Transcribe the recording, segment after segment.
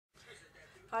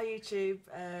Hi YouTube.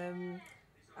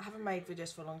 I haven't made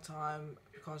videos for a long time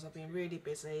because I've been really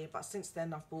busy, but since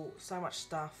then I've bought so much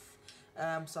stuff,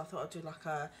 so I thought I'd do like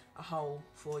a haul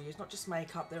for you. It's not just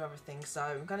makeup, there are other things, so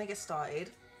I'm going to get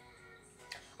started.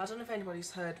 I don't know if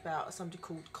anybody's heard about somebody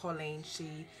called Colleen.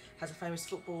 She has a famous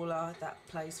footballer that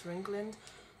plays for England.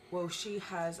 Well, she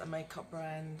has a makeup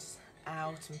brand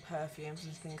out and perfumes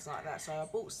and things like that, so I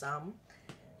bought some,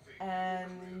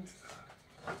 and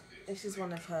this is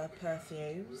one of her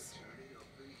perfumes,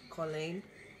 Colleen.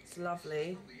 It's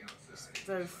lovely, it's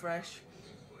very fresh.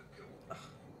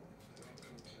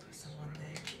 Someone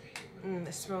there.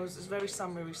 It smells, it's a very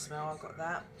summery smell. I got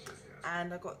that,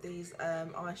 and I got these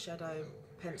eyeshadow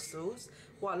pencils.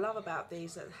 What I love about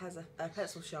these, it has a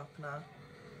pencil sharpener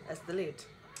as the lid.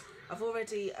 I've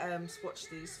already swatched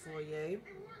these for you,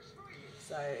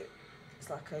 so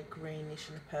it's like a greenish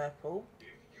and a purple,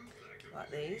 like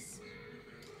these.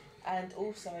 And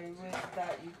also with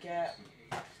that you get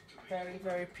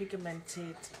very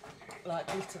pigmented, like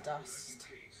glitter dust,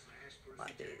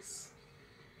 like these,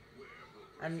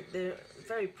 and they're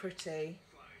very pretty.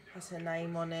 Has her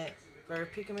name on it, very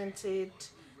pigmented.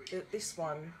 This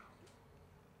one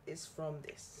is from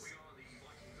this,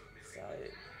 so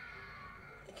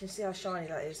you can see how shiny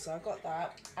that is. So I got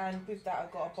that, and with that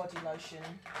I got a body lotion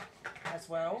as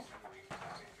well.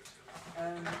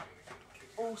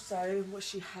 Also what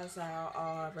she has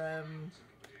are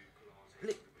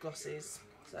lip glosses.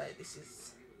 So this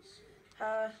is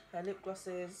her lip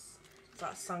glosses. It's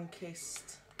like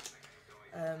sun-kissed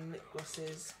lip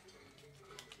glosses.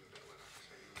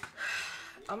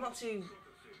 I'm not too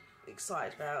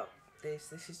excited about this.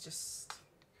 This is just,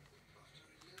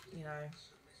 you know,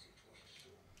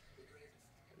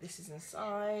 this is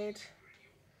inside.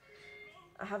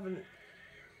 I haven't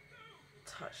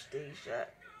touched these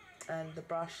yet, and the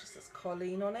brush says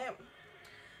Colleen on it.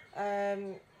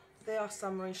 They are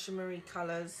summery shimmery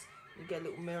colours. You get a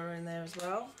little mirror in there as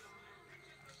well.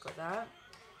 Got that.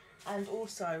 And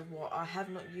also what I have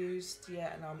not used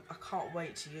yet, and I can't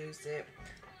wait to use it,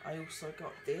 I also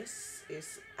got this.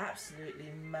 It's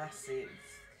absolutely massive.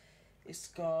 It's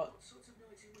got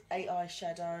 8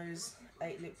 eyeshadows,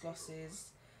 8 lip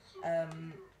glosses,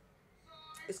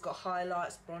 it's got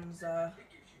highlights, bronzer.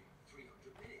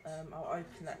 I'll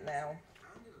open that now.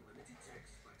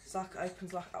 It's like, it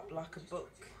opens up like a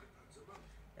book.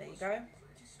 There you go.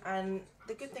 And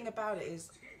the good thing about it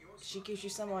is she gives you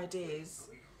some ideas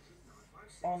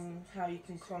on how you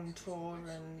can contour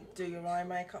and do your eye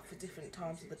makeup for different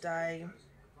times of the day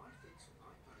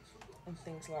and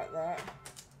things like that.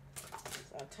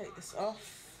 So I'll take this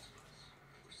off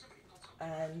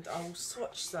and I will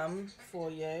swatch some for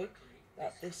you.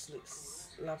 Like this looks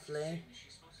lovely.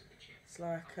 It's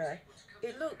like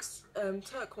it looks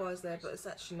turquoise there, but it's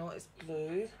actually not, it's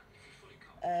blue.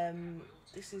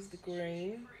 This is the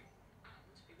green.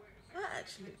 That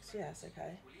actually looks, yeah, it's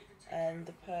okay. And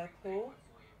the purple.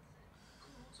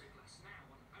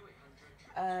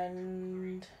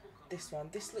 And this one.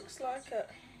 This looks like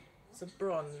it's a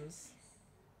bronze.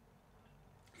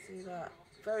 See that?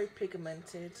 Very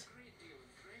pigmented.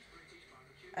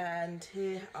 And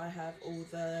here I have all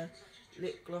the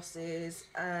lip glosses,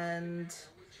 and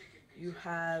you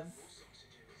have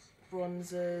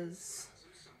bronzers,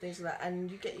 things like that,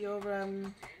 and you get your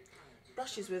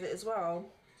brushes with it as well.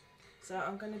 So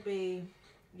I'm going to be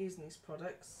using these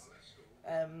products.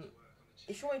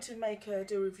 If you want to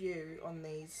do a review on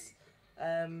these,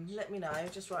 let me know.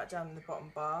 Just write down in the bottom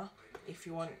bar if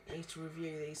you want me to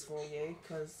review these for you,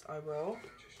 because I will.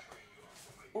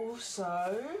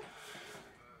 Also,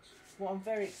 what I'm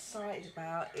very excited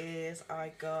about is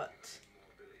I got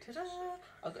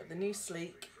the new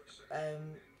Sleek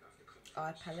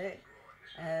eye palette,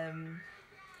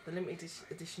 the limited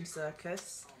edition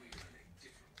Circus,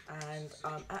 and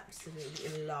I'm absolutely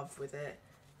in love with it.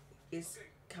 It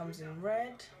comes in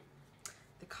red.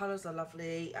 The colours are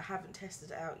lovely. I haven't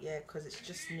tested it out yet because it's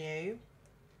just new.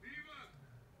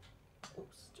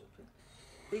 Oops,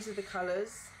 these are the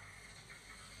colours,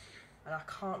 and I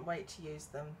can't wait to use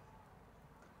them.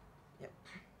 Yep,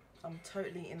 I'm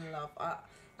totally in love.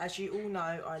 As you all know,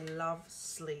 I love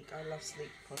Sleek. I love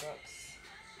Sleek products.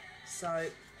 So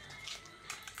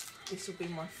this will be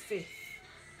my 5th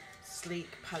Sleek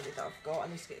palette that I've got. I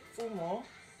need to get 4 more.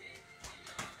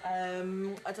 I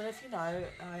don't know if you know,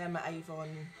 I am an Avon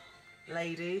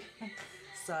lady.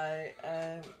 So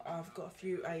I've got a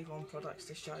few Avon products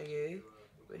to show you,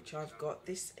 which I've got.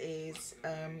 This is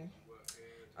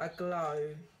a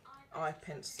glow eye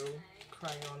pencil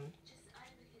crayon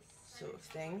sort of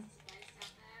thing.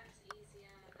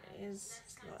 There it is.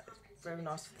 It's like very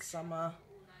nice for the summer.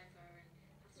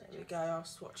 There we go, I'll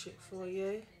swatch it for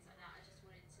you.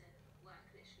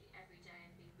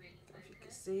 If you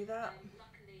can see that,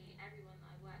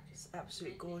 it's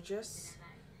absolutely gorgeous.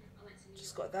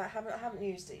 Just got that. I haven't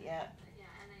used it yet.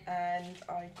 And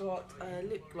I got a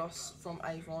lip gloss from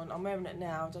Avon. I'm wearing it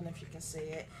now. I don't know if you can see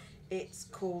it. It's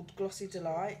called Glossy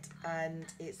Delight, and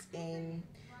it's in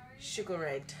sugar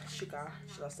red. Sugar,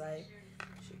 should I say?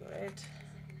 Sugar red.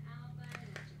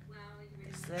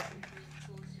 It's it.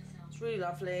 It's really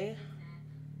lovely.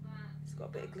 It's got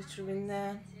a bit of glitter in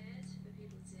there.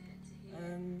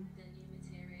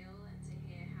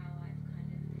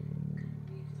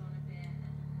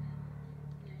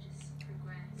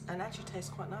 And actually tastes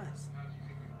quite nice.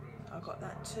 I got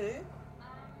that too.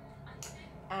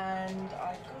 And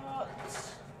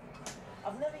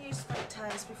I've never used fake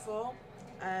tans before,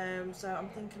 so I'm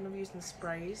thinking of using the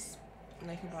sprays, and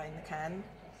you can buy it in the can.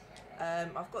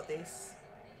 I've got this.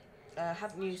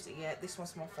 Haven't used it yet. This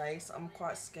one's for my face. I'm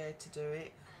quite scared to do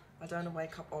it. I don't want to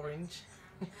wake up orange.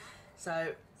 So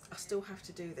I still have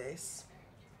to do this.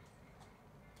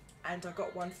 And I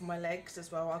got one for my legs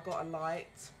as well. I got a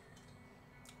light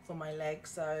for my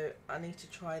legs, so I need to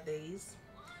try these.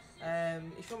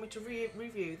 If you want me to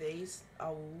review these, I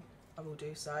will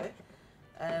do so.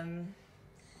 And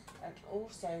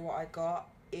also what I got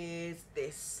is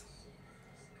this.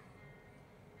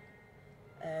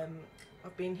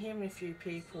 I've been hearing a few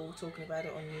people talking about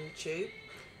it on YouTube.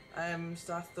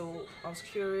 So I thought, I was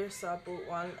curious, so I bought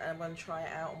one and I'm going to try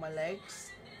it out on my legs.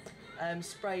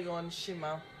 Spray on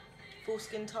shimmer, full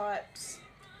skin types.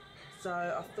 So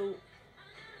I thought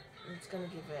I'm just going to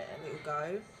give it a little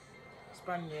go. It's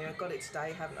brand new. I got it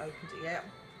today, haven't opened it yet.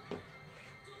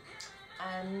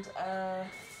 And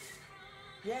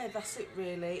yeah, that's it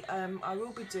really. I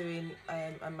will be doing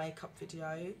a makeup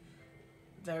video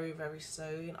very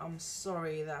soon. I'm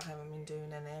sorry that I haven't been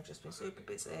doing any. I've just been super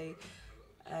busy.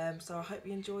 So I hope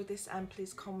you enjoyed this, and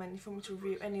please comment if you want me to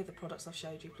review any of the products I've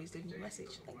showed you. Please leave me a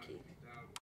message. Thank you.